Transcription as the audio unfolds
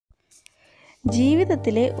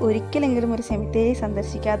ജീവിതത്തിൽ ഒരിക്കലെങ്കിലും ഒരു സെമിത്തേരി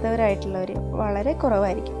സന്ദർശിക്കാത്തവരായിട്ടുള്ളവർ വളരെ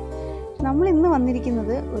കുറവായിരിക്കും. നമ്മൾ ഇന്ന്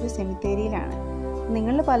വന്നിരിക്കുന്നത് ഒരു സെമിത്തേരിയിലാണ്.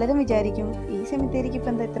 നിങ്ങളിൽ പലരും വിചാരിക്കും ഈ സെമിത്തേരിക്ക്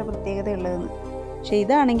ഇപ്പം എന്താ ഇത്ര പ്രത്യേകത ഉള്ളതെന്ന്. പക്ഷേ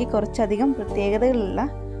ഇതാണെങ്കിൽ കുറച്ചധികം പ്രത്യേകതകളുള്ള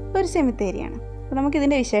ഒരു സെമിത്തേരിയാണ്. അപ്പോൾ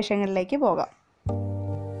നമുക്കിതിൻ്റെ വിശേഷങ്ങളിലേക്ക് പോകാം.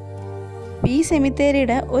 ഈ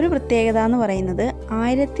സെമിത്തേരിയുടെ ഒരു പ്രത്യേകത എന്ന് പറയുന്നത്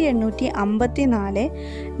 1854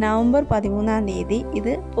 നവംബർ 13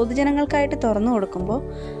 ഇത് പൊതുജനങ്ങൾക്കായിട്ട് തുറന്നു കൊടുക്കുമ്പോൾ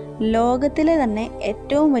ലോകത്തിലെ തന്നെ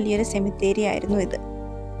ഏറ്റവും വലിയൊരു സെമിത്തേരി ആയിരുന്നു ഇത്.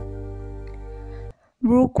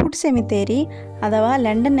 ബ്രൂക്ക്വുഡ് സെമിത്തേരി അഥവാ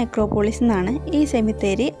ലണ്ടൻ നെക്രോപോളിസ് എന്നാണ് ഈ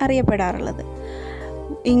സെമിത്തേരി അറിയപ്പെടാറുള്ളത്.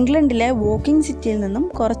 ഇംഗ്ലണ്ടിലെ വോക്കിംഗ് സിറ്റിയിൽ നിന്നും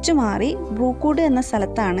കുറച്ച് മാറി ബ്രൂക്ക്വുഡ് എന്ന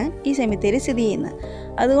സ്ഥലത്താണ് ഈ സെമിത്തേരി സ്ഥിതി ചെയ്യുന്നത്.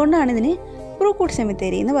 അതുകൊണ്ടാണ് ഇതിന് ബ്രൂക്ക്വുഡ്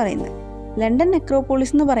സെമിത്തേരി എന്ന് പറയുന്നത്. ലണ്ടൻ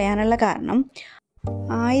നെക്രോപോളിസ് എന്ന് പറയാനുള്ള കാരണം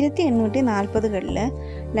 1840കളിൽ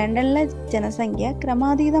ലണ്ടനിലെ ജനസംഖ്യ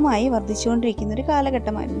ക്രമാതീതമായി വർദ്ധിച്ചുകൊണ്ടിരിക്കുന്ന ഒരു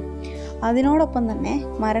കാലഘട്ടമായിരുന്നു. അതിനോടൊപ്പം തന്നെ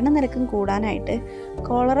മരണനിരക്കും കൂടാനായിട്ട്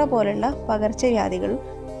കോളറ പോലുള്ള പകർച്ചവ്യാധികൾ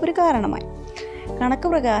ഒരു കാരണമായി. കണക്ക്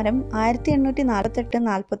പ്രകാരം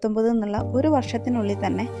 1848-49 എന്നുള്ള ഒരു വർഷത്തിനുള്ളിൽ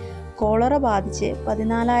തന്നെ കോളറ ബാധിച്ച്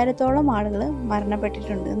 14,000-ഓളം ആളുകൾ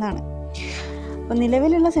മരണപ്പെട്ടിട്ടുണ്ട് എന്നാണ്. അപ്പോൾ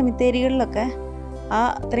നിലവിലുള്ള സെമിത്തേരികളിലൊക്കെ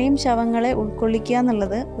അത്രയും ശവങ്ങളെ ഉൾക്കൊള്ളിക്കുക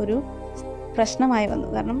എന്നുള്ളത് ഒരു പ്രശ്നമായി വന്നു.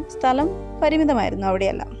 കാരണം സ്ഥലം പരിമിതമായിരുന്നു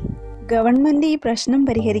അവിടെയെല്ലാം. ഗവൺമെൻറ് ഈ പ്രശ്നം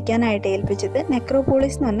പരിഹരിക്കാനായിട്ട് ഏൽപ്പിച്ചത്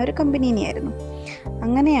നെക്രോപോളിസ് എന്ന് പറഞ്ഞൊരു കമ്പനീനെയായിരുന്നു.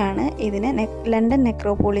 അങ്ങനെയാണ് ഇതിന് ലണ്ടൻ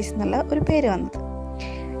നെക്രോപോളിസ് എന്നുള്ള ഒരു പേര് വന്നത്.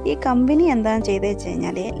 ഈ കമ്പനി എന്താണ് ചെയ്തത് വെച്ച്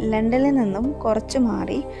കഴിഞ്ഞാൽ ലണ്ടനിൽ നിന്നും കുറച്ച്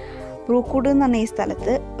മാറി ബ്രൂക്ക്വുഡ് എന്ന് പറഞ്ഞ ഈ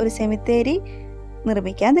സ്ഥലത്ത് ഒരു സെമിത്തേരി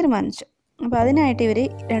നിർമ്മിക്കാൻ തീരുമാനിച്ചു. അപ്പോൾ അതിനായിട്ട് ഇവർ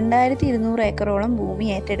 2200 ഏക്കറോളം ഭൂമി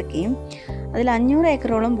ഏറ്റെടുക്കുകയും അതിൽ 500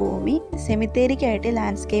 ഏക്കറോളം ഭൂമി സെമിത്തേരിക്കായിട്ട്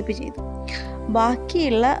ലാൻഡ്സ്കേപ്പ് ചെയ്തു.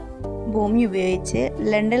 ബാക്കിയുള്ള ഭൂമി ഉപയോഗിച്ച്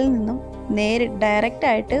ലണ്ടനിൽ നിന്നും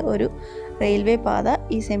ഡയറക്റ്റായിട്ട് ഒരു റെയിൽവേ പാത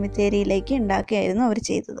ഈ സെമിത്തേരിയിലേക്ക് ഉണ്ടാക്കുകയായിരുന്നു അവർ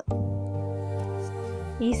ചെയ്തത്.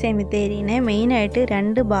 ഈ സെമിത്തേരിനെ മെയിനായിട്ട്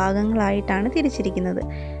 2 ഭാഗങ്ങളായിട്ടാണ് തിരിച്ചിരിക്കുന്നത്,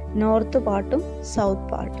 നോർത്ത് പാർട്ടും സൗത്ത്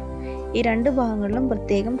പാർട്ടും. ഈ 2 ഭാഗങ്ങളിലും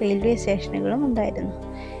പ്രത്യേകം റെയിൽവേ സ്റ്റേഷനുകളും ഉണ്ടായിരുന്നു.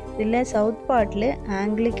 ഇതിലെ സൗത്ത് പാർട്ടിൽ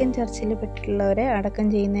ആംഗ്ലിക്കൻ ചർച്ചിൽ പെട്ടിട്ടുള്ളവരെ അടക്കം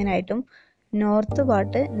ചെയ്യുന്നതിനായിട്ടും നോർത്ത്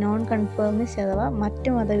പാർട്ട് നോൺ കൺഫേമിസ്റ്റ് അഥവാ മറ്റ്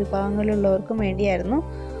മതവിഭാഗങ്ങളിലുള്ളവർക്കും വേണ്ടിയായിരുന്നു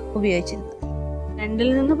ഉപയോഗിച്ചിരുന്നത്.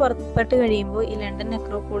 ലണ്ടനിൽ നിന്ന് പുറപ്പെട്ട് കഴിയുമ്പോൾ ഈ ലണ്ടൻ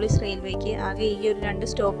നെക്രോപോളിസ് റെയിൽവേക്ക് ആകെ ഈ ഒരു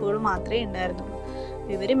 2 സ്റ്റോപ്പുകൾ മാത്രമേ ഉണ്ടായിരുന്നുള്ളൂ.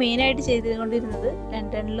 ഇവർ മെയിനായിട്ട് ചെയ്തുകൊണ്ടിരുന്നത്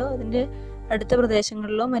ലണ്ടനിലോ അതിൻ്റെ അടുത്ത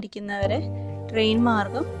പ്രദേശങ്ങളിലോ മരിക്കുന്നവരെ ട്രെയിൻ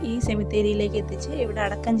മാർഗം ഈ സെമിത്തേരിയിലേക്ക് എത്തിച്ച് ഇവിടെ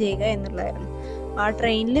അടക്കം ചെയ്യുക എന്നുള്ളതായിരുന്നു. ആ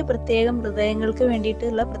ട്രെയിനിൽ പ്രത്യേകം മൃതദേഹങ്ങൾക്ക്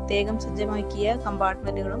വേണ്ടിയിട്ടുള്ള പ്രത്യേകം സജ്ജമാക്കിയ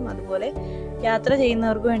കമ്പാർട്ട്മെൻറ്റുകളും അതുപോലെ യാത്ര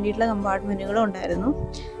ചെയ്യുന്നവർക്ക് വേണ്ടിയിട്ടുള്ള കമ്പാർട്ട്മെൻറ്റുകളും ഉണ്ടായിരുന്നു.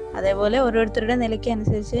 അതേപോലെ ഓരോരുത്തരുടെ നിലയ്ക്ക്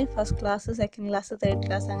അനുസരിച്ച് first class, second class, third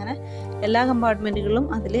class അങ്ങനെ എല്ലാ കമ്പാർട്ട്മെൻറ്റുകളും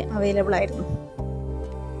അതിൽ അവൈലബിൾ ആയിരുന്നു.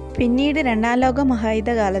 പിന്നീട് 2ാം ലോക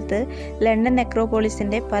മഹായുദ്ധ കാലത്ത് ലണ്ടൻ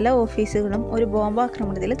നെക്രോപോളിസിൻ്റെ പല ഓഫീസുകളും ഒരു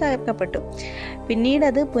ബോംബാക്രമണത്തിൽ തകർക്കപ്പെട്ടു. പിന്നീട്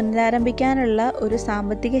അത് പുനരാരംഭിക്കാനുള്ള ഒരു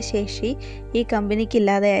സാമ്പത്തിക ശേഷി ഈ കമ്പനിക്ക്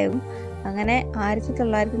ഇല്ലാതെയാകും. അങ്ങനെ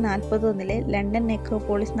 1941 ലണ്ടൻ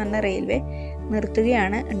നെക്രോപോളിസ് എന്ന റെയിൽവേ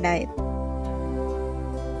നിർത്തുകയാണ് ഉണ്ടായത്.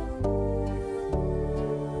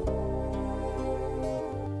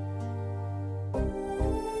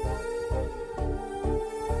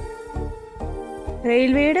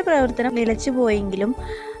 റെയിൽവേയുടെ പ്രവർത്തനം നിലച്ചുപോയെങ്കിലും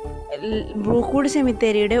ബ്രൂക്ക്വുഡ്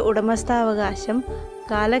സെമിത്തേരിയുടെ ഉടമസ്ഥാവകാശം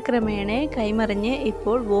കാലക്രമേണ കൈമറിഞ്ഞ്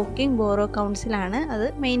ഇപ്പോൾ വോക്കിംഗ് ബോറോ കൗൺസിലാണ് അത്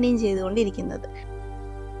മെയിൻറ്റെയിൻ ചെയ്തുകൊണ്ടിരിക്കുന്നത്.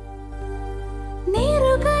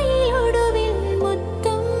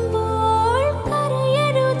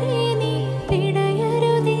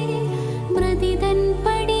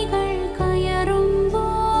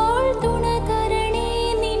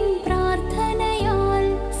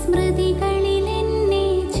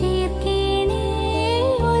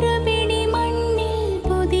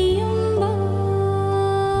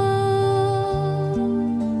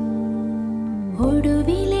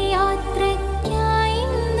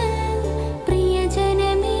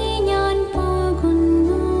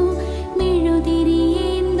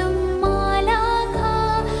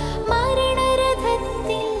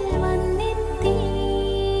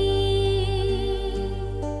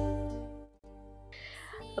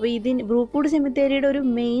 അപ്പോൾ ബ്രൂക്ക്വുഡ് സെമിത്തേരിയുടെ ഒരു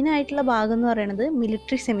മെയിൻ ആയിട്ടുള്ള ഭാഗം എന്ന് പറയുന്നത്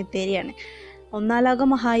മിലിറ്ററി സെമിത്തേരിയാണ്. 1ാം ലോക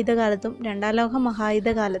മഹായുദ്ധ കാലത്തും 2ാം ലോക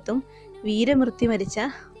മഹായുദ്ധ കാലത്തും വീരമൃത്യു മരിച്ച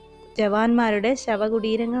ജവാന്മാരുടെ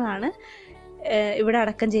ശവകുടീരങ്ങളാണ് ഇവിടെ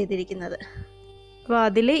അടക്കം ചെയ്തിരിക്കുന്നത്. അപ്പോൾ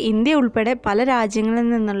അതിൽ ഇന്ത്യ ഉൾപ്പെടെ പല രാജ്യങ്ങളിൽ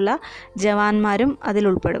നിന്നുള്ള ജവാന്മാരും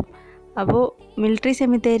അതിലുൾപ്പെടും. അപ്പോൾ മിലിറ്ററി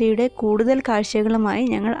സെമിത്തേരിയുടെ കൂടുതൽ കാഴ്ചകളുമായി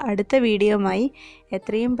ഞങ്ങൾ അടുത്ത വീഡിയോയുമായി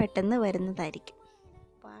എത്രയും പെട്ടെന്ന് വരുന്നതായിരിക്കും.